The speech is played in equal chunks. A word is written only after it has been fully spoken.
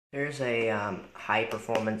There's a high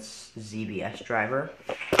performance ZVS driver.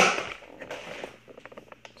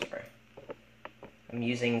 Sorry. I'm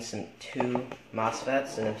using two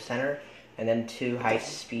MOSFETs in the center, and then two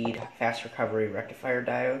high-speed, fast recovery rectifier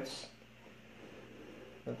diodes.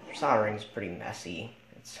 The soldering's pretty messy.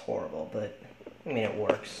 It's horrible, but I mean it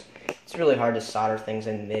works. It's really hard to solder things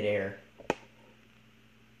in mid-air,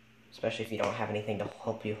 especially if you don't have anything to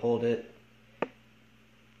help you hold it.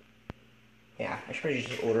 Yeah, I should probably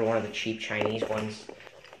just order one of the cheap Chinese ones.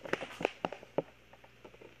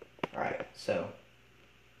 Alright, so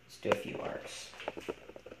let's do a few arcs.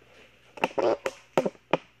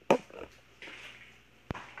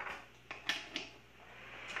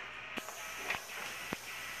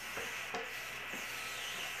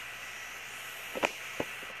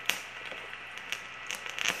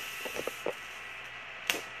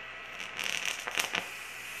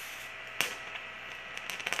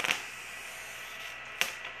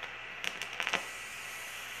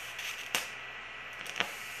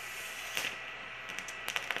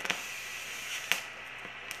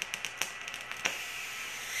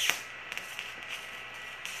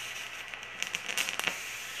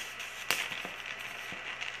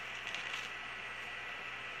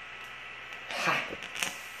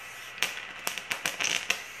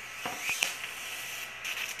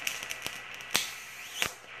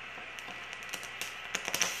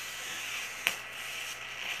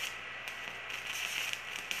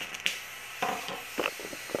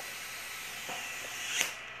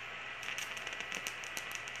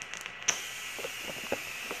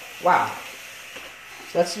 Wow,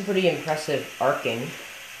 so that's some pretty impressive arcing.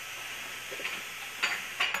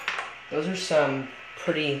 Those are some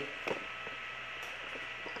pretty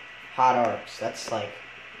hot arcs. That's like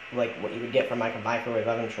what you would get from like a microwave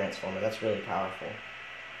oven transformer. That's really powerful.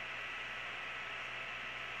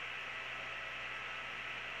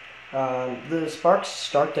 The sparks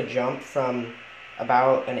start to jump from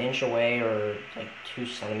about an inch away, or like 2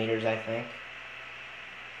 centimeters, I think.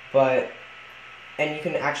 And you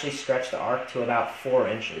can actually stretch the arc to about 4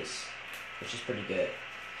 inches, which is pretty good.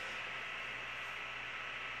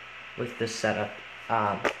 With this setup,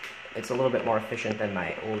 it's a little bit more efficient than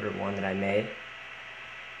my older one that I made.